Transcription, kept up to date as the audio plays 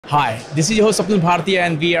Hi, this is your host Swapnil Bhartiya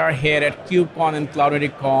and we are here at KubeCon and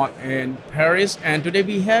CloudNativeCon in Paris, and today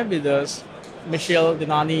we have with us Michelle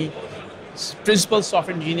Dhanani, Principal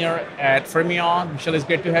Software Engineer at Fermyon. Michelle, it's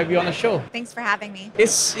great to have you on the show. Thanks for having me.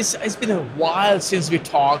 It's been a while since we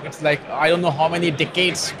talked. It's like, I don't know how many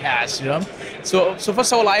decades passed, you know? So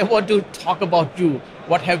first of all, I want to talk about you.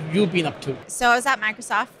 What have you been up to? So I was at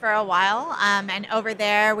Microsoft for a while, and over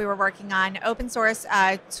there we were working on open source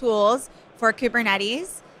tools for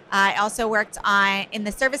Kubernetes. I also worked in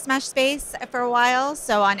the service mesh space for a while,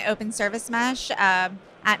 so on open service mesh at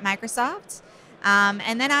Microsoft.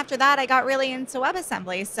 And then after that, I got really into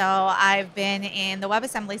WebAssembly. So I've been in the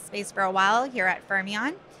WebAssembly space for a while here at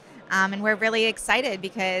Fermyon. And we're really excited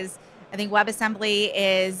because I think WebAssembly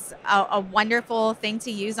is a wonderful thing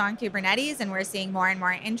to use on Kubernetes, and we're seeing more and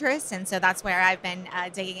more interest. And so that's where I've been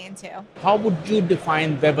digging into. How would you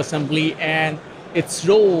define WebAssembly and its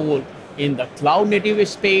role in the cloud native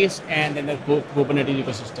space and in the Kubernetes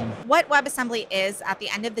ecosystem? What WebAssembly is at the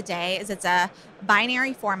end of the day is it's a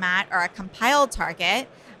binary format or a compiled target,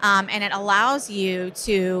 and it allows you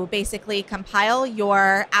to basically compile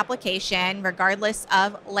your application regardless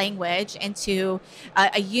of language into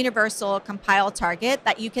a universal compile target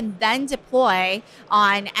that you can then deploy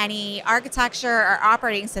on any architecture or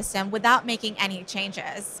operating system without making any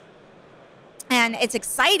changes. And it's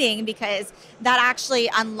exciting because that actually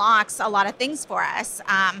unlocks a lot of things for us.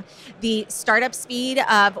 The startup speed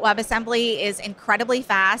of WebAssembly is incredibly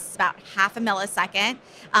fast, it's about half a millisecond.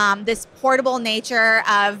 This portable nature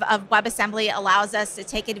of WebAssembly allows us to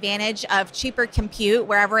take advantage of cheaper compute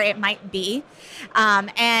wherever it might be.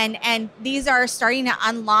 And these are starting to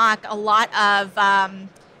unlock a lot of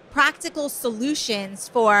practical solutions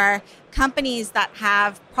for companies that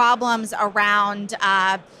have problems around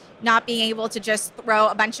not being able to just throw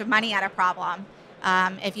a bunch of money at a problem.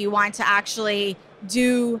 If you want to actually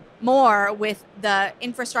do more with the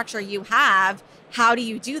infrastructure you have, how do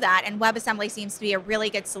you do that? And WebAssembly seems to be a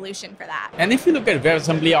really good solution for that. And if you look at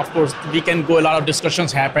WebAssembly, of course, we can go, a lot of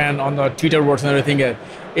discussions happen on the Twitter boards and everything.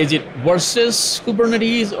 Is it versus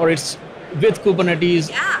Kubernetes or it's with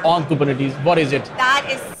Kubernetes on Kubernetes? What is it? That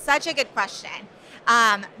is such a good question.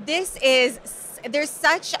 There's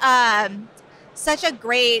such a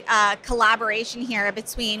great collaboration here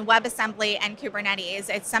between WebAssembly and Kubernetes.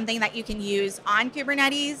 It's something that you can use on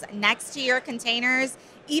Kubernetes, next to your containers,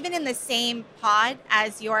 even in the same pod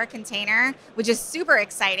as your container, which is super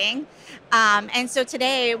exciting. And so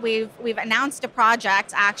today we've announced a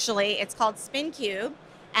project, actually. It's called SpinKube,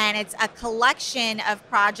 and it's a collection of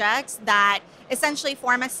projects that essentially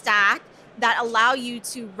form a stack that allow you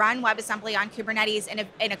to run WebAssembly on Kubernetes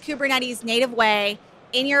in a Kubernetes native way,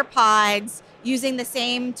 in your pods, using the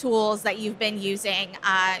same tools that you've been using,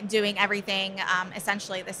 doing everything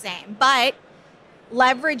essentially the same, but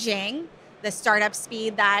leveraging the startup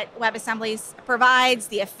speed that WebAssembly provides,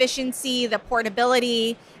 the efficiency, the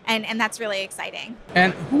portability, and that's really exciting.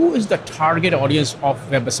 And who is the target audience of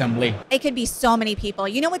WebAssembly? It could be so many people.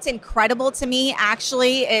 You know what's incredible to me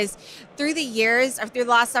actually is through the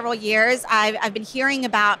last several years, I've been hearing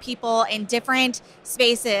about people in different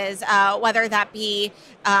spaces, whether that be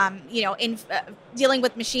dealing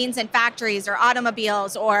with machines in factories or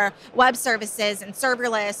automobiles or web services and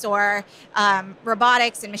serverless or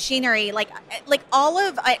robotics and machinery, like all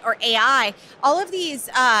of, or AI, all of these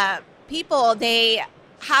people, they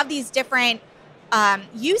have these different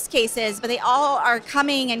use cases, but they all are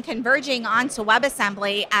coming and converging onto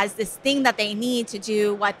WebAssembly as this thing that they need to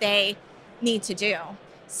do what they need to do.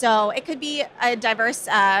 So it could be a diverse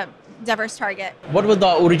target. What was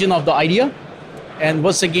the origin of the idea? And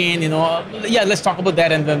once again, let's talk about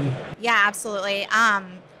that and then. Yeah, absolutely.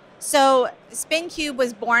 So SpinKube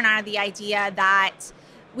was born out of the idea that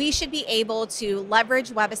we should be able to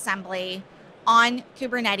leverage WebAssembly on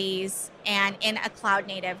Kubernetes and in a cloud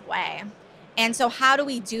native way. And so how do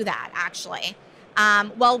we do that actually?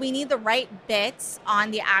 Well, we need the right bits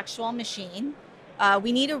on the actual machine.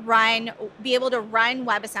 We need to be able to run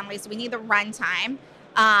WebAssembly, so we need the runtime.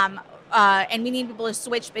 And we need to be able to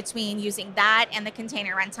switch between using that and the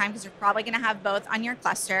container runtime, because you're probably going to have both on your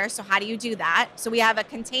cluster. So how do you do that? So we have a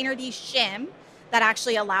containerd shim that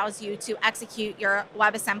actually allows you to execute your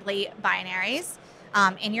WebAssembly binaries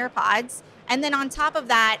in your pods. And then on top of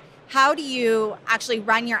that, how do you actually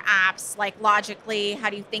run your apps, like logically? How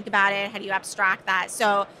do you think about it? How do you abstract that?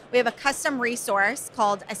 So we have a custom resource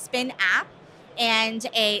called a spin app and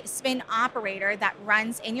a spin operator that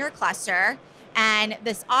runs in your cluster. And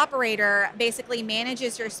this operator basically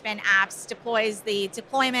manages your spin apps, deploys the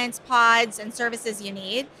deployments, pods, and services you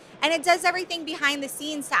need. And it does everything behind the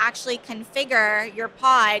scenes to actually configure your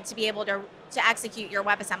pod to be able to to execute your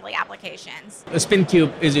WebAssembly applications.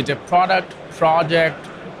 SpinKube, is it a product, project?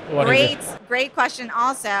 What is it? Great question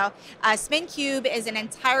also. SpinKube is an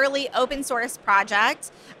entirely open source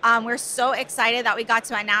project. We're so excited that we got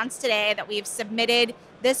to announce today that we've submitted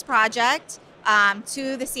this project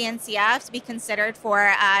to the CNCF to be considered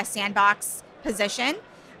for a sandbox position.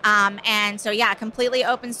 And so yeah, completely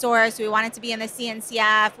open source. We want it to be in the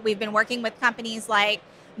CNCF. We've been working with companies like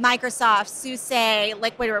Microsoft, SUSE,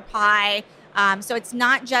 Liquid Reply. So it's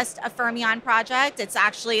not just a Fermyon project. It's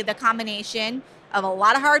actually the combination of a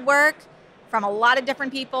lot of hard work from a lot of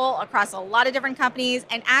different people across a lot of different companies,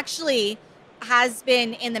 and actually has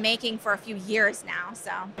been in the making for a few years now.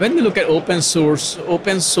 So when we look at open source,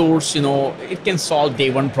 it can solve day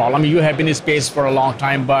one problem. You have been in space for a long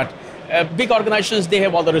time, but big organizations, they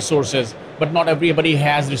have all the resources, but not everybody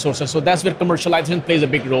has resources. So that's where commercialization plays a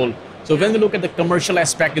big role. So when we look at the commercial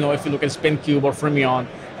aspect, if you look at SpinKube or Fermyon,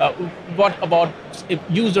 what about if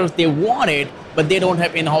users, they want it, but they don't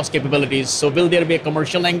have in-house capabilities? So will there be a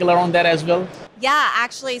commercial angle around that as well? Yeah,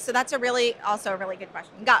 actually, so that's also a really good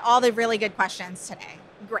question. You got all the really good questions today.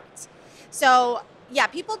 Great. So yeah,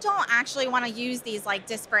 people don't actually want to use these like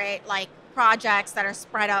disparate like projects that are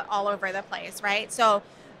spread out all over the place, right? So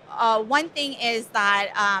one thing is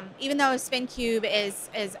that even though SpinKube is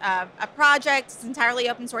a project, it's entirely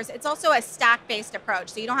open source, it's also a stack-based approach.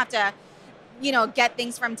 So you don't have to, get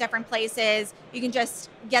things from different places. You can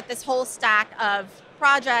just get this whole stack of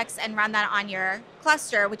projects and run that on your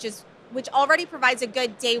cluster, which already provides a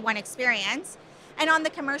good day one experience. And on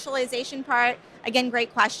the commercialization part, again,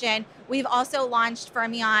 great question. We've also launched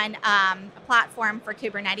Fermyon, a platform for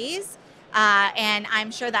Kubernetes. And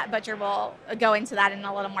I'm sure that Butcher will go into that in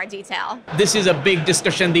a little more detail. This is a big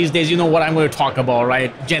discussion these days. You know what I'm going to talk about,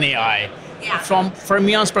 right? Gen AI. Yeah. From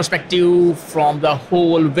Fermyon's perspective, from the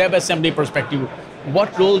whole WebAssembly perspective,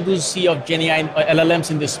 what role do you see of Gen AI and LLMs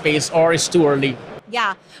in this space, or is it too early?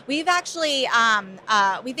 Yeah, we've actually,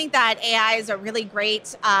 we think that AI is a really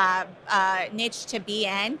great niche to be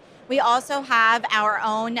in. We also have our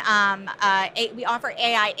own, we offer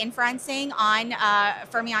AI inferencing on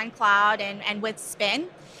Fermyon Cloud and with Spin.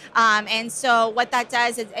 And so what that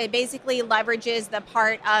does is it basically leverages the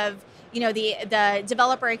part of the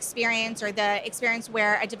developer experience, or the experience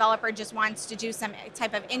where a developer just wants to do some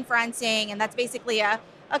type of inferencing, and that's basically a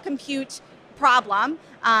compute problem.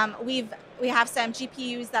 We have some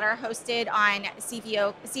GPUs that are hosted on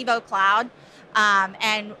Civo Cloud.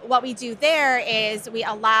 And what we do there is we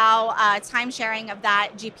allow time sharing of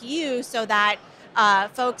that GPU so that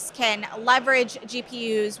folks can leverage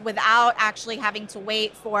GPUs without actually having to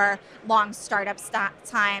wait for long startup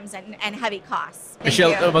times and heavy costs.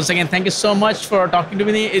 Michelle, once again, thank you so much for talking to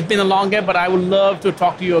me. It's been a long day, but I would love to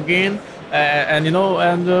talk to you again.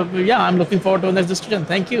 Yeah, I'm looking forward to the next discussion.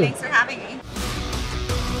 Thank you. Thanks for having me.